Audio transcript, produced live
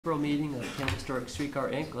April meeting of Tampa Historic Streetcar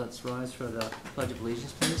Inc. Let's rise for the Pledge of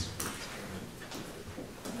Allegiance, please.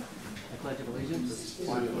 I pledge of allegiance to the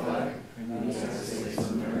flag of the United States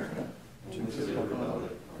of America, to the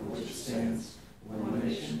republic for which it stands, one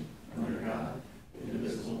nation, under God,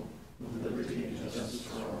 indivisible, with liberty and justice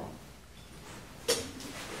for all.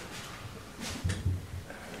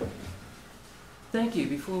 Thank you.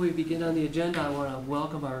 Before we begin on the agenda, I want to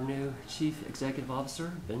welcome our new Chief Executive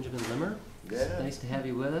Officer, Benjamin Limmer. Yeah. It's nice to have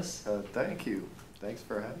you with us. Thank you. Thanks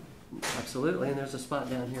for having me. Absolutely, and there's a spot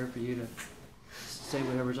down here for you to say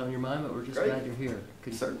whatever's on your mind, but we're just Great. glad you're here.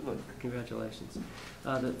 Certainly. Congratulations.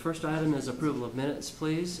 The first item is approval of minutes,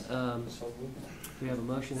 please. We have a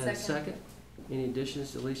motion and a second. Any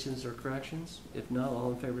additions, deletions, or corrections? If not,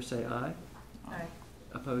 all in favor say aye. Aye.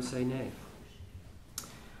 Opposed say nay.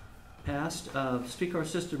 Passed. Streetcar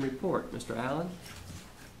system report. Mr. Allen.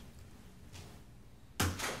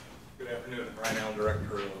 Good afternoon. Brian Allen,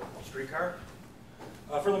 Director of Streetcar.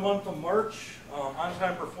 For the month of March,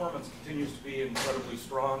 on-time performance continues to be incredibly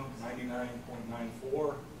strong,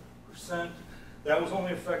 99.94%. That was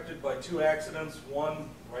only affected by two accidents. One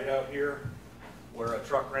right out here, where a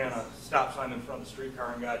truck ran a stop sign in front of the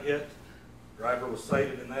streetcar and got hit. The driver was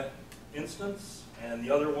cited in that instance. And the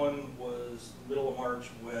other one was middle of March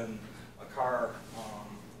when a car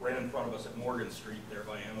ran in front of us at Morgan Street there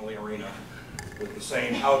by Emily Arena with the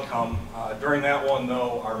same outcome. During that one,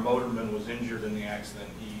 though, our motorman was injured in the accident.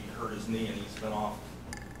 He hurt his knee and he's been off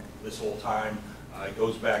this whole time. He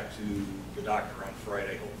goes back to the doctor on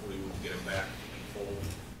Friday. Hopefully we'll get him back in full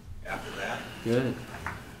after that. Good.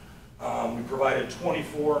 We provided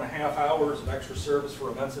 24.5 hours of extra service for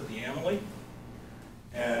events at the Emily.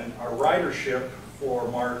 And our ridership for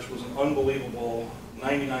March was an unbelievable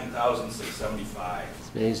 99,675. It's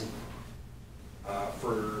amazing.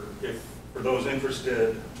 For those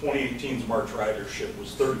interested, 2018's March ridership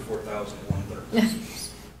was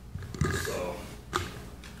 34,130. So,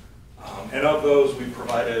 and of those, we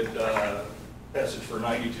provided passage for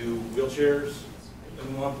 92 wheelchairs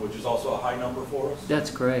in the month, which is also a high number for us. That's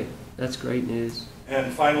great. That's great news.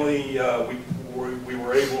 And finally, we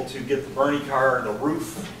were able to get the Bernie car. The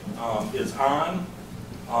roof is on,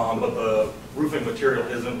 but the roofing material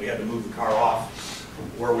isn't. We had to move the car off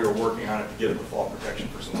where we were working on it to get it the fall protection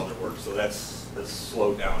for some other work. So that's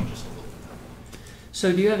slowed down just a little bit.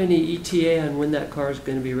 So do you have any ETA on when that car is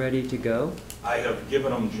going to be ready to go? I have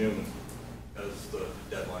given them June as the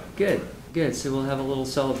deadline. Good, good. So we'll have a little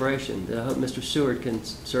celebration that I hope Mr. Seward can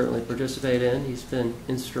certainly participate in. He's been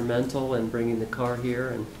instrumental in bringing the car here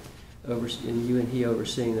and you and he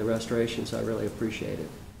overseeing the restoration, so I really appreciate it.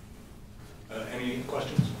 Any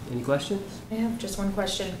questions? Any questions? I have just one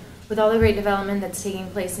question. With all the great development that's taking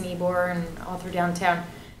place in Ybor and all through downtown,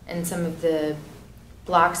 and some of the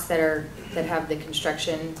blocks that have the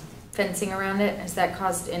construction fencing around it, has that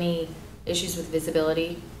caused any issues with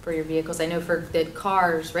visibility for your vehicles? I know for the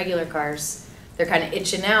cars, regular cars, they're kind of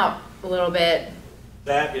itching out a little bit.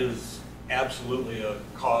 That is absolutely a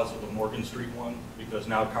cause of the Morgan Street one, because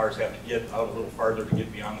now cars have to get out a little farther to get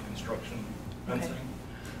beyond the construction fencing. Okay.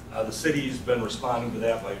 The city's been responding to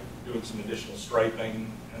that by doing some additional striping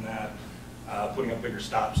and that, putting up bigger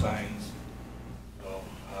stop signs. So,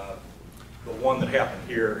 the one that happened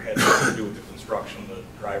here had nothing to do with the construction. The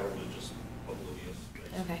driver was just oblivious,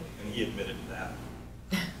 basically. Okay. And he admitted to that.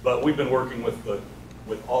 But we've been working with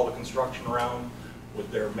all the construction around,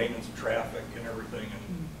 with their maintenance of traffic and everything.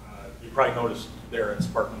 And you probably noticed there at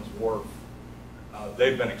Sparkman's Wharf,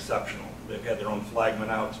 they've been exceptional. They've had their own flagman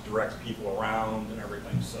out to direct people around and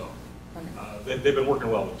everything. So they've been working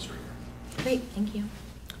well with the street. Great, thank you.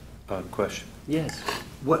 Question. Yes.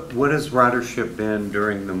 What has ridership been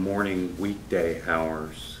during the morning weekday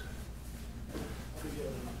hours?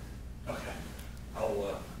 Okay.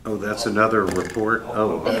 Oh, that's another report?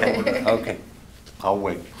 Oh, okay. Okay. I'll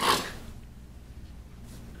wait.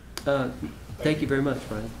 Thank you very much,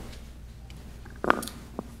 Brian.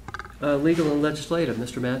 Legal and legislative,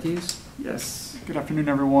 Mr. Matthews. Yes. Good afternoon,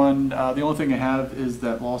 everyone. The only thing I have is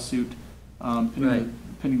that lawsuit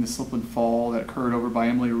pending the slip and fall that occurred over by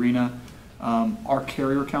Emily Arena. Our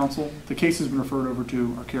carrier council, the case has been referred over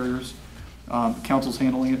to our carriers. Council's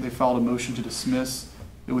handling it. They filed a motion to dismiss.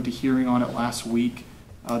 They went to hearing on it last week.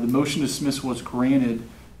 The motion to dismiss was granted.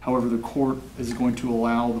 However, the court is going to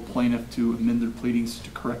allow the plaintiff to amend their pleadings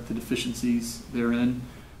to correct the deficiencies therein,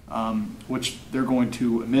 which they're going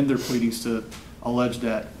to amend their pleadings to allege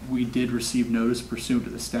that we did receive notice pursuant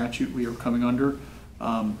to the statute we are coming under.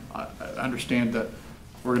 I understand that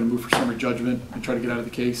we're going to move for summary judgment and try to get out of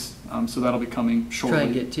the case, so that'll be coming shortly. Try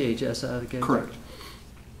and get THS out of the case? Correct.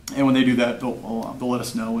 And when they do that, they'll let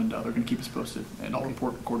us know, and they're going to keep us posted, and I'll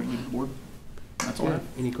report accordingly to the board. That's all I have.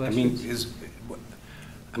 Any I questions? mean,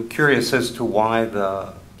 I'm curious as to why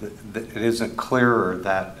it isn't clearer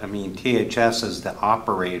that, I mean, THS as the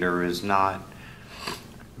operator is not,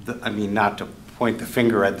 not to point the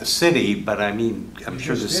finger at the city, but I mean, I'm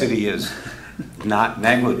sure the city is not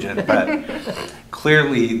negligent, but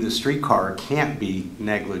clearly the streetcar can't be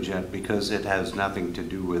negligent because it has nothing to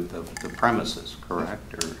do with the premises,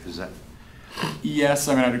 correct? Or is that? Yes,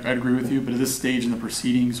 I mean, I'd agree with you, but at this stage in the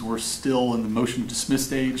proceedings, we're still in the motion to dismiss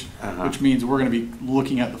stage, which means we're going to be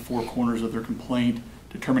looking at the four corners of their complaint,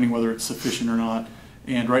 determining whether it's sufficient or not.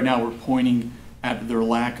 And right now we're pointing at their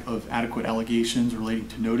lack of adequate allegations relating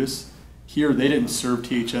to notice. Here, they didn't serve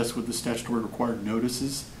THS with the statutory required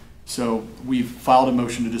notices. So we've filed a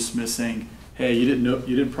motion to dismiss saying, hey, you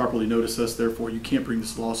didn't properly notice us, therefore you can't bring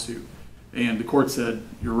this lawsuit. And the court said,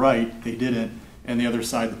 you're right, they didn't. And the other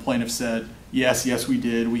side, the plaintiff said, yes, we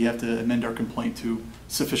did. We have to amend our complaint to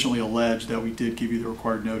sufficiently allege that we did give you the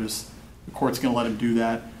required notice. The court's going to let them do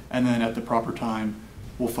that. And then at the proper time,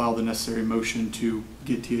 we'll file the necessary motion to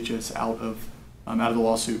get THS out of the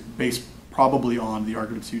lawsuit, based probably on the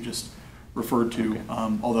arguments you just referred to.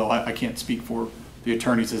 Okay. Although I can't speak for the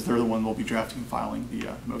attorneys, as they're the one who will be drafting and filing the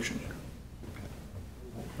motion.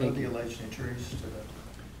 What are the alleged injuries to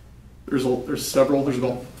that? There's several. There's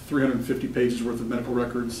about 350 pages worth of medical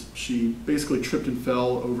records. She basically tripped and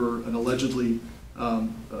fell over an allegedly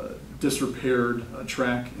disrepaired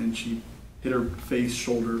track, and she hit her face,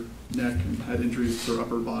 shoulder, neck, and had injuries to her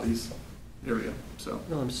upper body's area. So.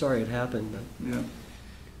 No, I'm sorry it happened. Yeah,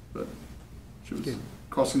 but she was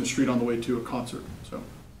crossing the street on the way to a concert. So.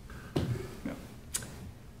 Yeah.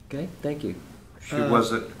 Okay, thank you. She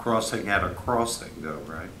wasn't crossing at a crossing, though,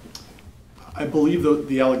 right? I believe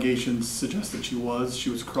the allegations suggest that she was. She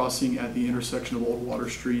was crossing at the intersection of Old Water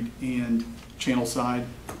Street and Channel Side,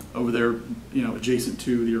 over there, adjacent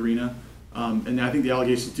to the arena. And I think the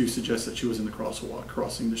allegations do suggest that she was in the crosswalk,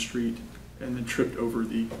 crossing the street, and then tripped over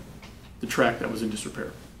the track that was in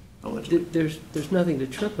disrepair, allegedly. There's nothing to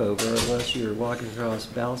trip over unless you're walking across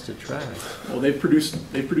ballasted track. Well, they've produced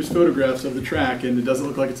photographs of the track, and it doesn't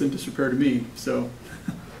look like it's in disrepair to me. So.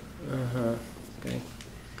 Okay.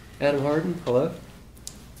 Adam Harden, hello.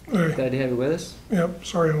 Hey. Glad to have you with us. Yep,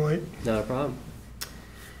 sorry I'm late. Not a problem.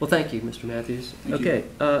 Well, thank you, Mr. Matthews. Thank okay,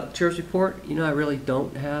 Chair's report. I really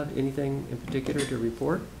don't have anything in particular to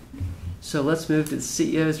report. So let's move to the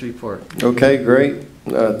CEO's report. Okay, great.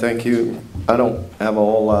 Thank you. I don't have a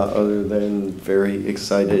whole lot other than very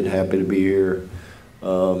excited, happy to be here,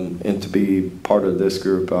 and to be part of this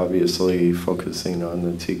group, obviously focusing on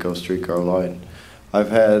the TECO streetcar line. I've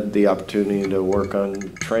had the opportunity to work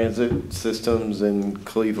on transit systems in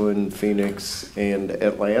Cleveland, Phoenix, and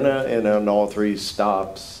Atlanta, and on all three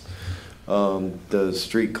stops, the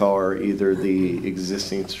streetcar, either the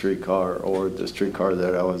existing streetcar or the streetcar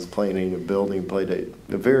that I was planning and building, played a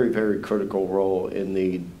very, very critical role in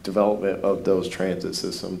the development of those transit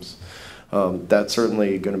systems. That's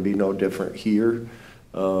certainly going to be no different here.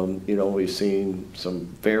 We've seen some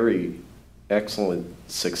very excellent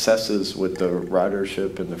successes with the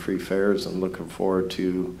ridership and the free fares, and looking forward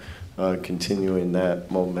to continuing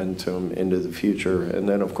that momentum into the future. And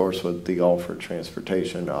then, of course, with the all-for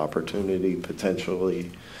transportation opportunity,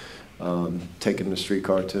 potentially taking the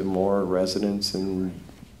streetcar to more residents and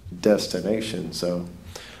destinations. So,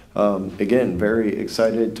 again, very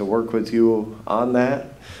excited to work with you on that.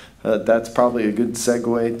 That's probably a good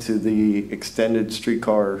segue to the extended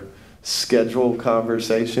streetcar schedule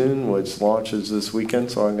conversation, which launches this weekend.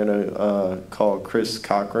 So I'm going to call Chris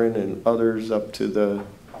Cochran and others up to the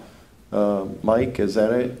mic. Is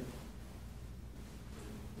that it?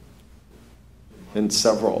 And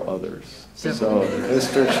several others. So,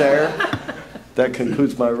 Mr. Chair, that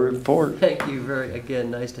concludes my report. Thank you again,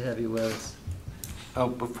 nice to have you with us. Oh,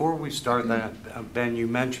 before we start that, Ben, you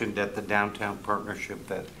mentioned at the Downtown Partnership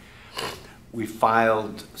that we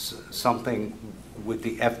filed something with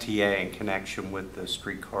the FTA in connection with the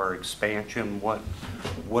streetcar expansion.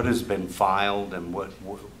 What has been filed, and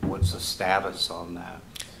what's the status on that?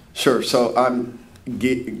 Sure. So I'm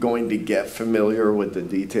going to get familiar with the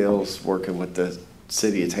details working with the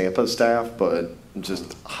City of Tampa staff, but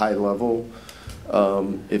just high level.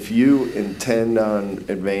 If you intend on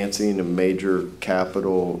advancing a major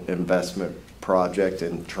capital investment project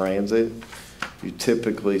in transit, you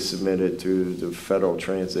typically submit it through the Federal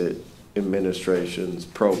Transit Administration's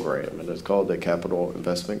program, and it's called the Capital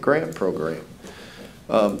Investment Grant Program.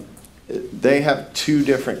 They have two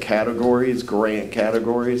different categories, grant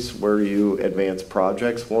categories, where you advance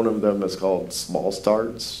projects. One of them is called Small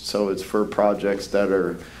Starts, so it's for projects that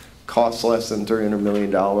are cost less than $300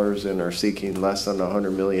 million and are seeking less than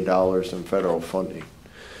 $100 million in federal funding.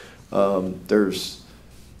 There's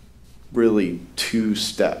really two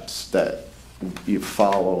steps that you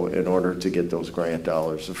follow in order to get those grant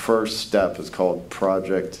dollars. The first step is called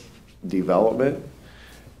project development,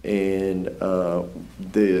 and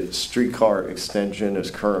the streetcar extension is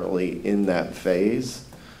currently in that phase.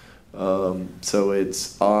 So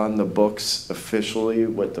it's on the books officially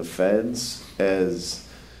with the feds as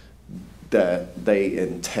that they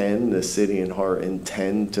intend, the city and HART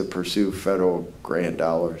intend to pursue federal grant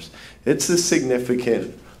dollars. It's a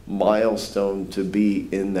significant milestone to be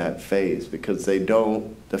in that phase because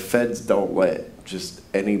the feds don't let just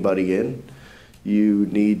anybody in. You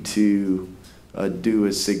need to do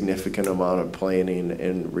a significant amount of planning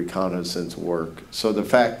and reconnaissance work. So the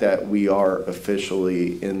fact that we are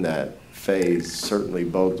officially in that phase certainly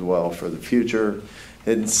bodes well for the future.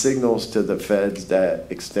 It signals to the feds that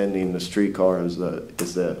extending the streetcar is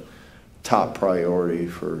the top priority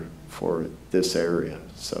for this area.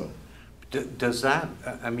 So, does that?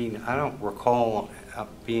 I mean, I don't recall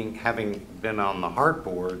having been on the HART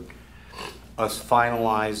board, us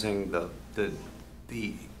finalizing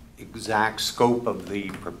the exact scope of the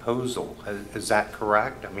proposal. Is that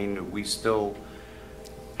correct? I mean, we still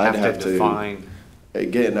have to define.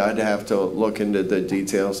 Again, I'd have to look into the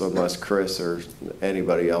details unless Chris or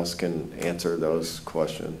anybody else can answer those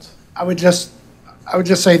questions. I would just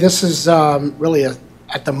say this is really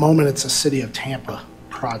at the moment it's a City of Tampa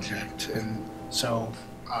project, and so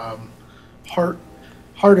HART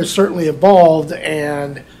has certainly evolved,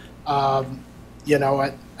 and you know,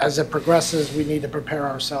 as it progresses, we need to prepare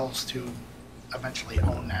ourselves to eventually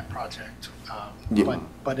own that project. Yeah.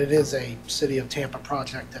 But it is a City of Tampa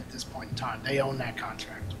project at this point in time. They own that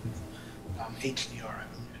contract with HDR, I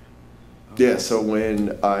believe. Yeah, so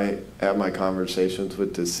when I have my conversations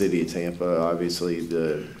with the City of Tampa, obviously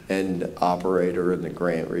the end operator and the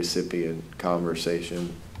grant recipient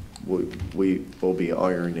conversation, we will be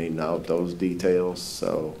ironing out those details,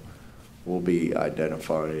 so we'll be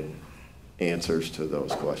identifying answers to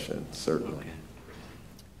those questions, certainly.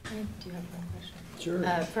 Do you have one question? Sure.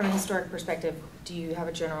 From a historic perspective, do you have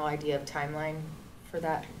a general idea of timeline for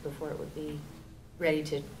that before it would be ready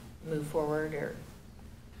to move forward, or?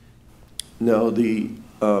 No, the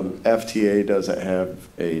FTA doesn't have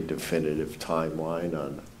a definitive timeline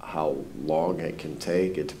on how long it can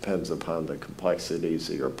take. It depends upon the complexities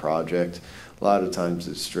of your project. A lot of times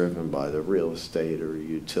it's driven by the real estate or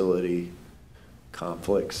utility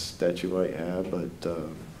conflicts that you might have,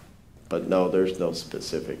 but no, there's no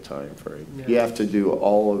specific time frame. Yeah. You have to do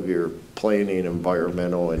all of your planning,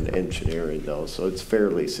 environmental, and engineering though, so it's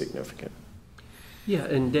fairly significant. Yeah,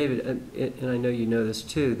 and David, and I know you know this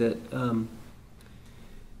too, that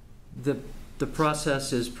the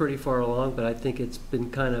process is pretty far along, but I think it's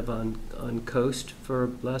been kind of on coast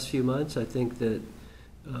for the last few months. I think that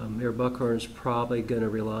Mayor Buckhorn is probably going to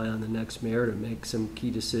rely on the next mayor to make some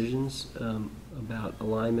key decisions about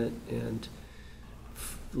alignment and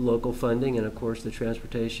local funding, and of course the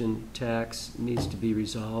transportation tax needs to be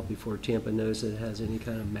resolved before Tampa knows that it has any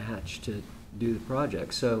kind of match to do the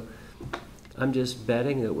project. So I'm just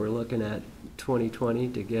betting that we're looking at 2020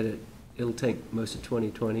 to get it. It'll take most of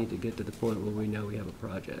 2020 to get to the point where we know we have a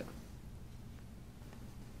project.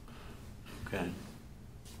 Okay.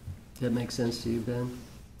 Does that make sense to you, Ben?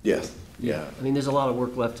 Yes. Yeah. I mean, there's a lot of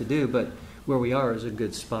work left to do, but where we are is a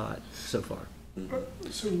good spot so far.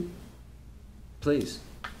 So Please.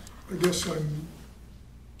 I guess I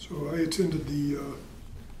attended the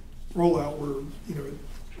rollout where, you know,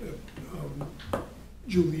 at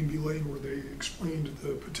Julian B. Lane, where they explained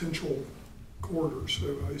the potential corridor.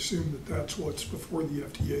 So I assume that that's what's before the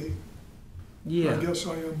FTA. Yeah. I guess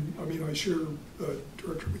I share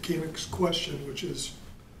Director Mechanic's question, which is,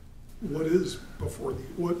 what is before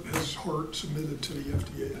what has HART submitted to the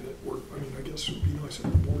FDA? And I guess it would be nice if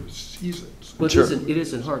the board sees it. Well, Sure. it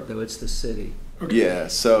isn't HART though, it's the city. Okay. Yeah,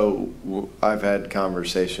 so I've had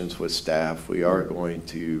conversations with staff. We are going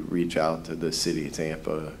to reach out to the City of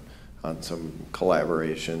Tampa on some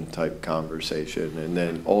collaboration type conversation, and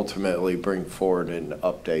then ultimately bring forward an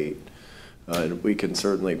update. We can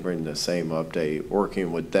certainly bring the same update,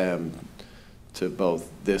 working with them, to both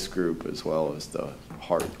this group as well as the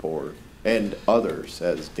HART board and others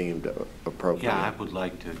as deemed appropriate. Yeah, I would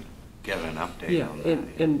like to get an update on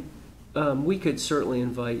that. And we could certainly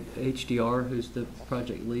invite HDR, who's the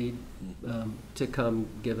project lead, to come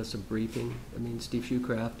give us a briefing. I mean, Steve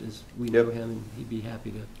Shoecraft, we know him, and he'd be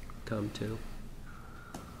happy to come too.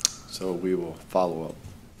 So we will follow up.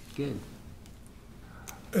 Good.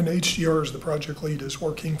 And HDR, as the project lead, is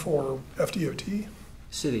working for FDOT?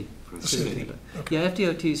 City The city. Okay. Yeah,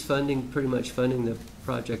 FDOT's pretty much funding the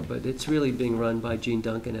project, but it's really being run by Gene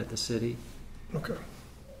Duncan at the city. Okay.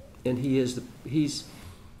 And he's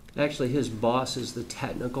actually, his boss is the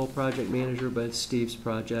technical project manager, but it's Steve's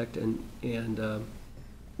project, and he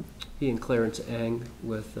and Clarence Ang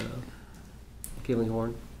with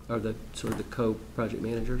Killinghorn are the sort of the co-project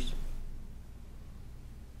managers.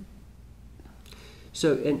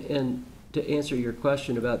 So, and to answer your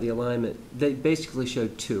question about the alignment, they basically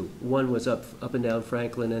showed two. One was up and down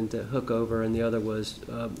Franklin and to hook over, and the other was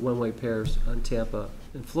one-way pairs on Tampa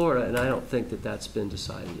and Florida, and I don't think that that's been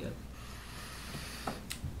decided yet.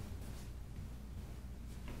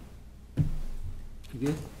 You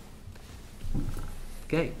good?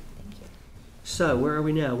 Okay. So where are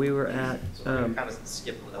we now? We were at. So we're going to kind of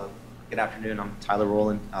skip. Good afternoon. I'm Tyler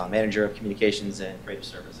Rowland, Manager of Communications and Creative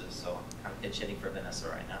Services. So I'm kind of pitch hitting for Vanessa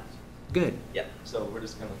right now. Good. Yeah. So we're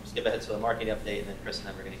just going to skip ahead to the marketing update, and then Chris and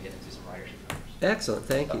I are going to get into some ridership numbers. Excellent.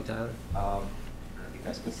 Thank you, Tyler. I don't know if you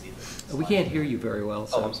guys can see this. We can't hear you very well.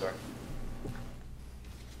 So. Oh, I'm sorry.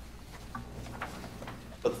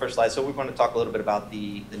 So the first slide. So we're going to talk a little bit about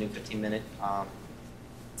the new 15-minute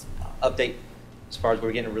update. As far as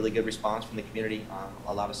we're getting a really good response from the community,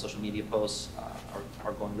 a lot of social media posts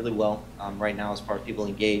are going really well right now as far as people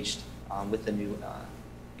engaged with the new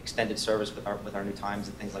extended service with our new times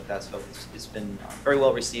and things like that. So it's been very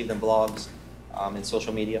well received in blogs and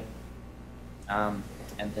social media. And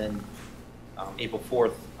then April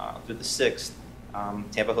 4th through the 6th,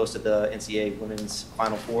 Tampa hosted the NCAA Women's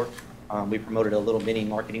Final Four. We promoted a little mini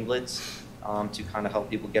marketing blitz to kind of help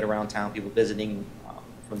people get around town, people visiting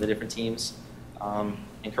from the different teams.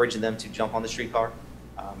 Encouraging them to jump on the streetcar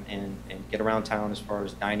and get around town as far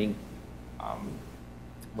as dining.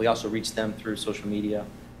 We also reached them through social media.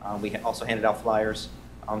 We also handed out flyers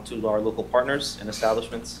to our local partners and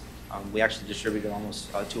establishments. We actually distributed almost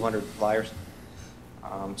 200 flyers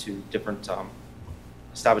to different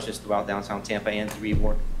establishments throughout downtown Tampa and through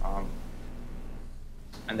Ybor.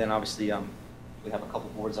 And then obviously we have a couple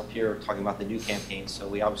boards up here talking about the new campaign. So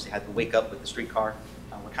we obviously had to wake up with the streetcar.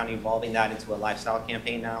 We're kind of evolving that into a lifestyle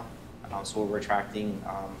campaign now. So we're attracting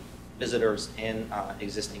visitors and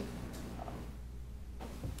existing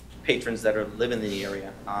patrons that are living in the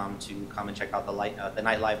area to come and check out the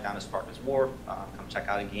nightlife down at Sparkers Wharf, come check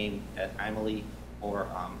out a game at Amelie or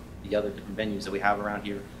the other different venues that we have around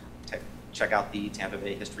here. Check out the Tampa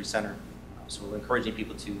Bay History Center. So we're encouraging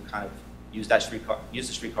people to kind of use the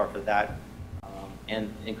streetcar for that,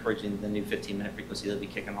 and encouraging the new 15-minute frequency that'll be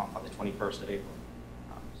kicking off on the 21st of April.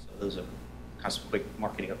 So those are kind of some quick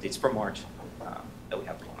marketing updates for March that we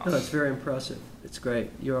have going on. No, it's very impressive. It's great.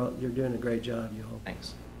 You're doing a great job, you all.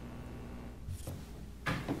 Thanks.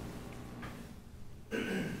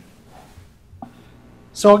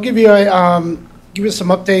 So I'll give you some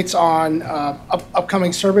updates on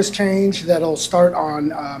upcoming service change that'll start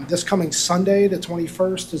on this coming Sunday, the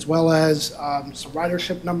 21st, as well as some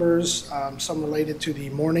ridership numbers, some related to the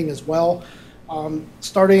morning as well.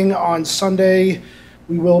 Starting on Sunday,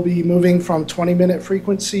 we will be moving from 20-minute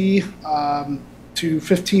frequency to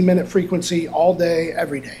 15-minute frequency all day,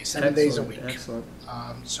 every day, 7 days a week. Excellent.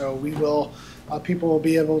 So we will, people will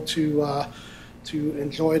be able to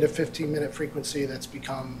enjoy the 15-minute frequency that's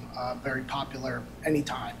become very popular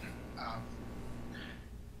anytime.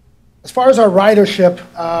 As far as our ridership,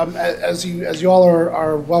 as you all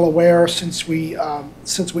are well aware, since we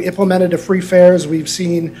implemented the free fares, we've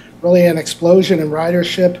seen really an explosion in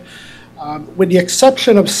ridership. With the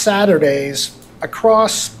exception of Saturdays,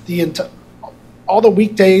 across all the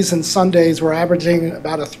weekdays and Sundays, we're averaging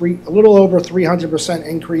about a little over 300%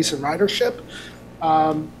 increase in ridership.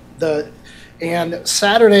 And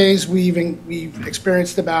Saturdays, we've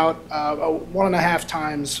experienced about 1.5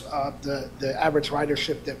 times the average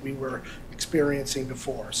ridership that we were experiencing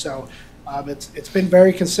before. So it's been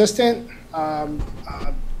very consistent,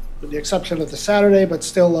 with the exception of the Saturday, but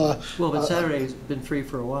still. Well, but Saturday's been free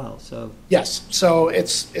for a while, so. Yes, so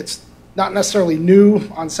it's not necessarily new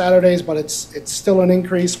on Saturdays, but it's still an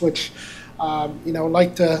increase, which.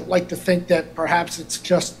 Like to think that perhaps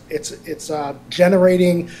it's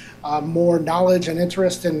generating more knowledge and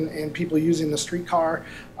interest in people using the streetcar,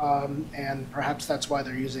 and perhaps that's why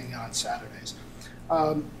they're using it on Saturdays.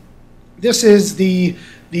 This is the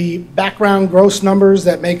background gross numbers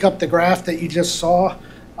that make up the graph that you just saw.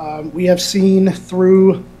 We have seen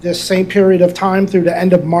through this same period of time, through the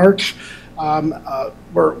end of March,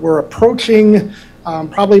 we're approaching.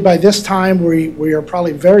 Probably by this time, we are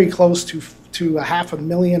probably very close to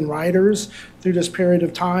 500,000 riders through this period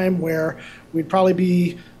of time, where we'd probably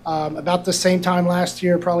be about the same time last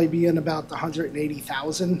year, probably be in about the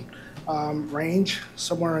 180,000 range,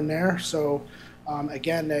 somewhere in there. So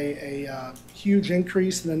again, a huge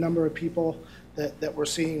increase in the number of people that we're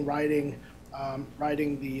seeing riding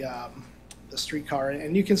the streetcar.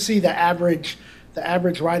 And you can see the average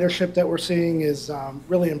ridership that we're seeing is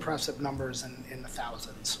really impressive numbers in the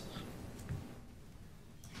thousands.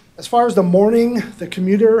 As far as the morning, the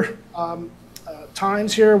commuter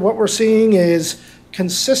times here, what we're seeing is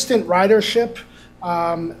consistent ridership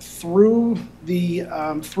through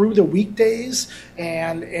the weekdays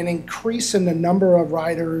and an increase in the number of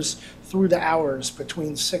riders through the hours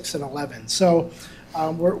between 6 and 11. So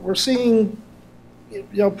we're seeing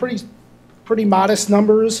pretty modest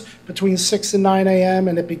numbers between 6 and 9 a.m.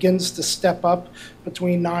 and it begins to step up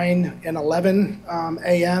between 9 and 11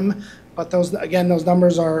 a.m. But those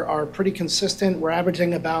numbers are pretty consistent. We're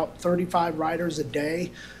averaging about 35 riders a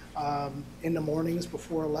day in the mornings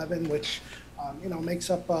before 11, which makes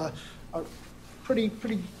up a pretty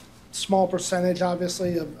small percentage,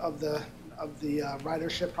 obviously, of the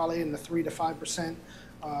ridership, probably in the 3 to 5%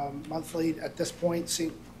 monthly at this point.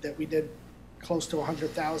 See that we did close to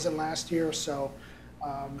 100,000 last year. So,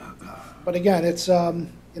 but again, it's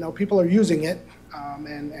people are using it,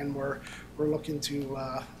 and we're looking to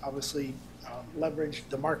obviously leverage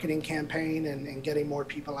the marketing campaign and getting more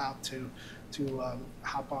people out to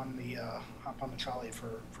hop on the trolley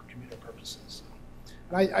for commuter purposes.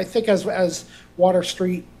 And I think as Water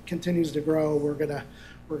Street continues to grow, we're gonna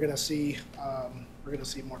see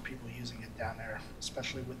more people using it down there,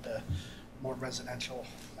 especially with the more residential.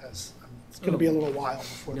 As it's going to be a little while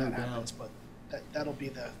before that happens, but that'll be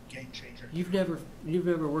the game changer. You've never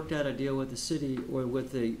worked out a deal with the city or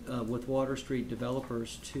with Water Street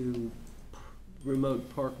developers to remote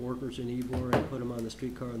park workers in Ybor and put them on the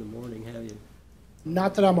streetcar in the morning, have you?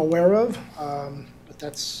 Not that I'm aware of, but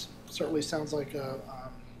that's certainly sounds like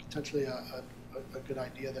potentially a good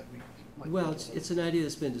idea that we might. Well, it's an idea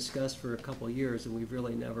that's been discussed for a couple of years, and we've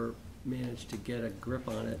really never managed to get a grip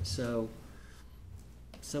on it. So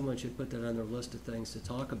someone should put that on their list of things to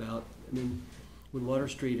talk about. I mean, when Water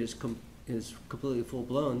Street is completely full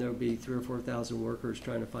blown, there will be 3,000 or 4,000 workers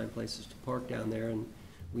trying to find places to park down there, and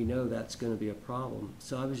we know that's going to be a problem.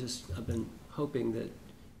 So I've been hoping that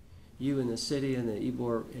you and the city and the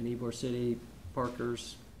Ybor City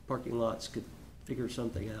parking lots could figure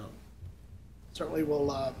something out. Certainly,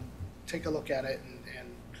 we'll take a look at it and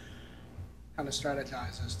kind of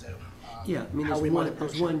strategize as to yeah, I mean, how we might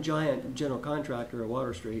approach there's one giant general contractor at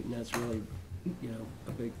Water Street, and that's really,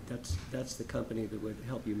 a big. That's the company that would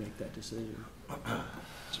help you make that decision. I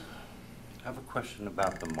have a question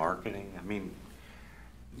about the marketing. I mean,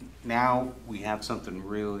 now we have something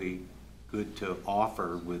really good to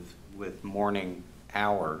offer with morning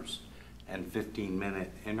hours and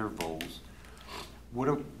 15-minute intervals. What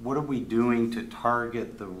are we doing to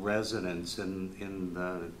target the residents in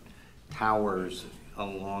the towers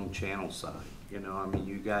along Channel side? I mean,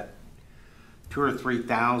 you got 2,000 or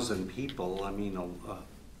 3,000 people. I mean, a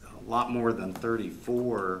lot more than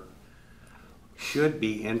 34 should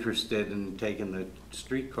be interested in taking the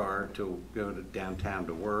streetcar to go to downtown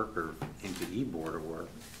to work or into Ybor to work.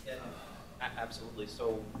 Yeah, absolutely.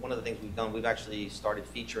 So one of the things we've done, we've actually started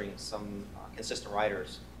featuring some consistent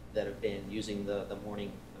riders that have been using the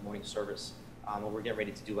morning service. We're getting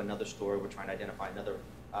ready to do another story. We're trying to identify another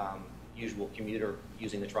usual commuter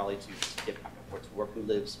using the trolley to get back and forth to work who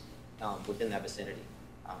lives within that vicinity.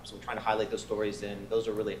 So we're trying to highlight those stories, and those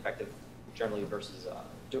are really effective generally versus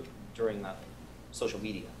during social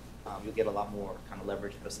media. You'll get a lot more kind of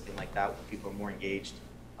leverage for something like that when people are more engaged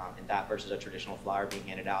in that versus a traditional flyer being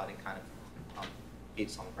handed out and kind of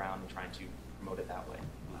beats on the ground and trying to promote it that way.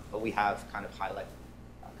 But we have kind of highlighted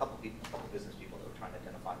a couple business people that we're trying to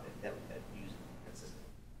identify that use it consistently.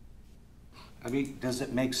 I mean, does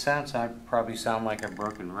it make sense? I probably sound like a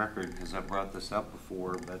broken record because I brought this up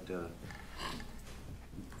before, but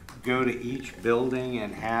go to each building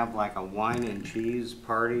and have like a wine and cheese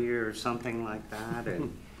party or something like that,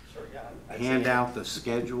 and sure, yeah, hand out the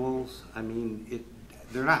schedules. I mean,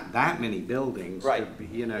 they're not that many buildings. Right.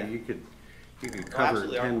 Yeah. You could cover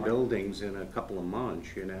 10 buildings in a couple of months.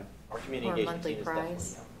 Our community Or a engagement monthly team is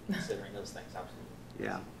prize. definitely considering those things. Absolutely.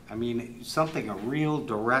 Yeah, I mean, a real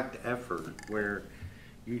direct effort where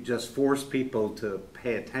you just force people to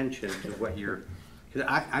pay attention to what you're, because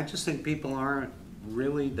I just think people aren't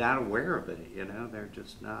really that aware of it, they're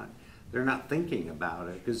just not, they're not thinking about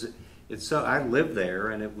it, because it's so, I lived there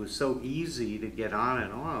and it was so easy to get on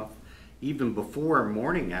and off. Even before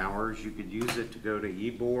morning hours, you could use it to go to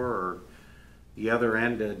Ybor or the other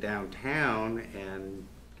end of downtown, and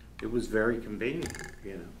it was very convenient,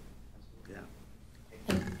 Yeah.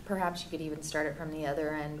 And perhaps you could even start it from the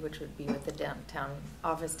other end, which would be with the downtown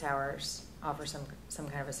office towers, offer some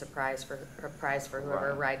kind of a prize for whoever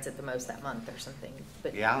Right. rides it the most that month or something.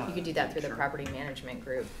 But Yeah, you could do that through the sure. property management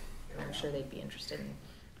group. I'm sure they'd be interested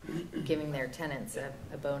in giving their tenants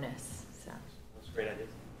a bonus, so. That's a great idea.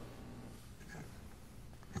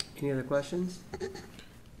 Any other questions?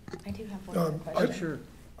 I do have one more I- question. Sure.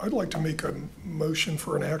 I'd like to make a motion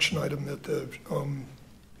for an action item that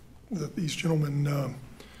that these gentlemen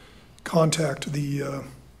contact the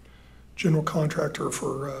general contractor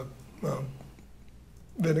for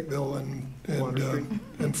Bennickville Water Street.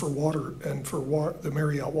 and for the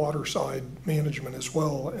Marriott Waterside management as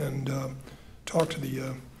well, and talk to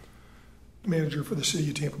the manager for the City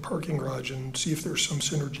of Tampa parking garage and see if there's some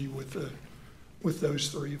synergy with those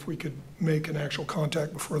three. If we could make an actual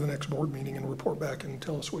contact before the next board meeting and report back and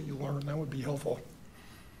tell us what you learned, that would be helpful.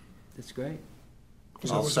 That's great. So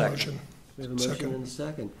that I'll was a second. motion. We have a motion and a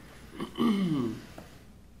second.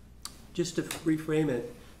 Just to reframe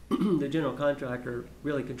it, the general contractor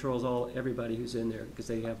really controls everybody who's in there because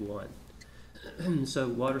they have one. So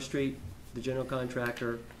Water Street, the general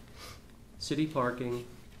contractor, city parking,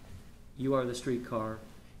 you are the streetcar.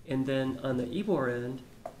 And then on the Ybor end,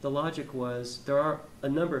 the logic was there are a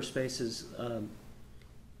number of spaces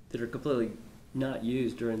that are completely not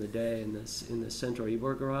used during the day in the central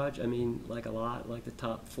Ybor garage. I mean, like a lot, like the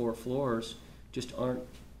top 4 floors just aren't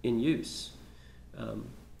in use.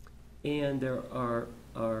 And there are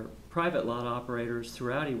private lot operators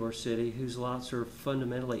throughout Ybor City whose lots are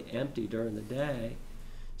fundamentally empty during the day.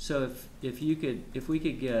 So if we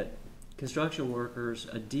could get construction workers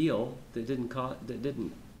a deal that didn't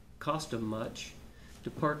cost them much to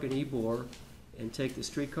park in Ybor and take the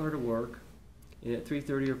streetcar to work, and at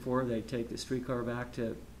 3:30 or 4 they take the streetcar back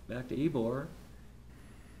to Ybor,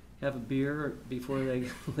 have a beer before they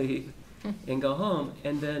leave, and go home,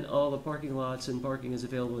 and then all the parking lots and parking is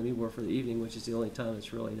available in Ybor for the evening, which is the only time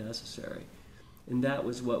it's really necessary. And that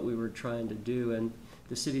was what we were trying to do. And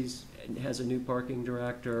the city has a new parking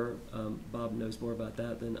director. Bob knows more about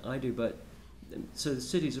that than I do, but so the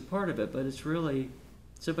city's a part of it, but it's really,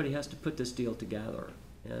 somebody has to put this deal together.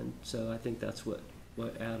 And so I think that's what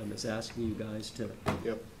Adam is asking you guys to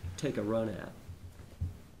take a run at.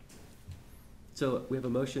 So we have a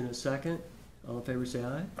motion and a second. All in favor say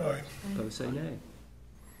aye. Aye. Opposed say nay.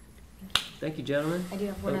 Thank you, gentlemen. I do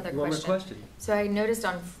have one other question. One more question. So I noticed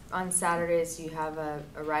on Saturdays you have a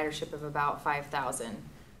ridership of about 5,000.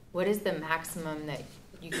 What is the maximum that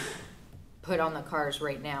you could put on the cars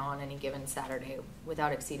right now on any given Saturday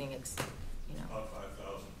without exceeding, About 5,000.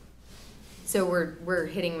 So we're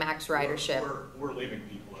hitting max ridership. We're leaving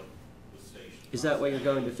people at the station. Is that why you're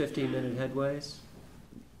going to 15-minute headways?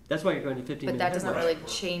 That's why you're going to 15-minute headways? But that doesn't really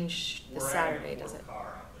change the We're Saturday, adding does more it?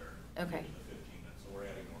 car out there. Okay. in the 15 minutes, so we're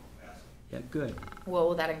adding more capacity. Yeah, good. What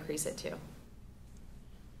will that increase it to?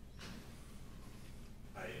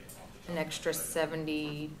 An extra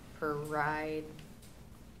 70 per ride?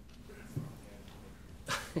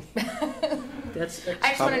 That's I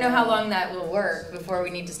just want to know how long that will work before we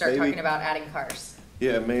need to start Maybe- talking about adding cars.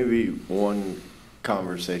 Yeah, maybe one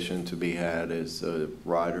conversation to be had is a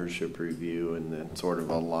ridership review and then sort of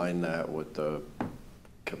align that with the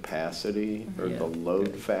capacity or Yeah. the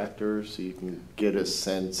load factor so you can get a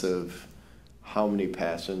sense of how many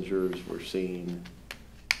passengers we're seeing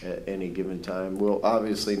at any given time. We'll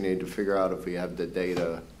obviously need to figure out if we have the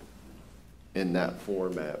data in that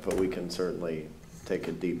format, but we can certainly take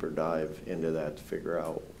a deeper dive into that to figure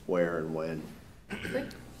out where and when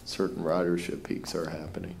Good. certain ridership peaks are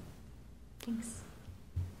happening. Thanks.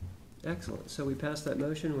 excellent. So we passed that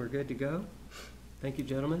motion. We're good to go. Thank you,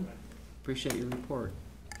 gentlemen. Appreciate your report.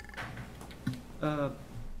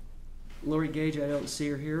 Lori Gage, I don't see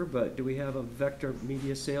her here, but do we have a Vector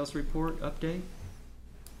Media sales report update?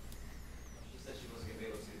 She said she wasn't going to be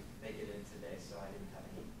able to make it in today, so I didn't have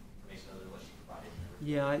any information other than what she provided.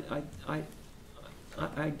 Yeah,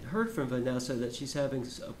 I heard from Vanessa that she's having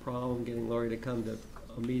a problem getting Lori to come to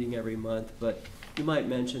a meeting every month, but you might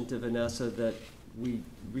mention to Vanessa that we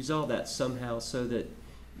resolve that somehow so that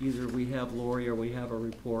either we have Lori or we have a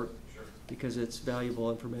report, Sure. because it's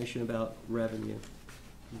valuable information about revenue.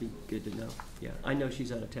 It'd be good to know. Yeah, I know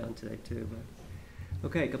she's out of town today too, but.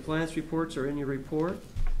 Okay, compliance reports are in your report.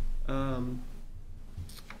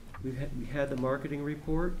 We had the marketing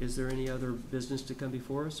report. Is there any other business to come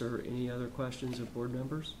before us or any other questions of board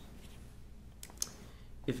members?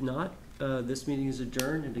 If not, this meeting is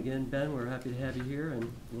adjourned. And again, Ben, we're happy to have you here and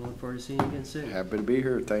we'll look forward to seeing you again soon. Happy to be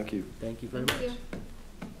here. Thank you. Thank you very Thank much. you.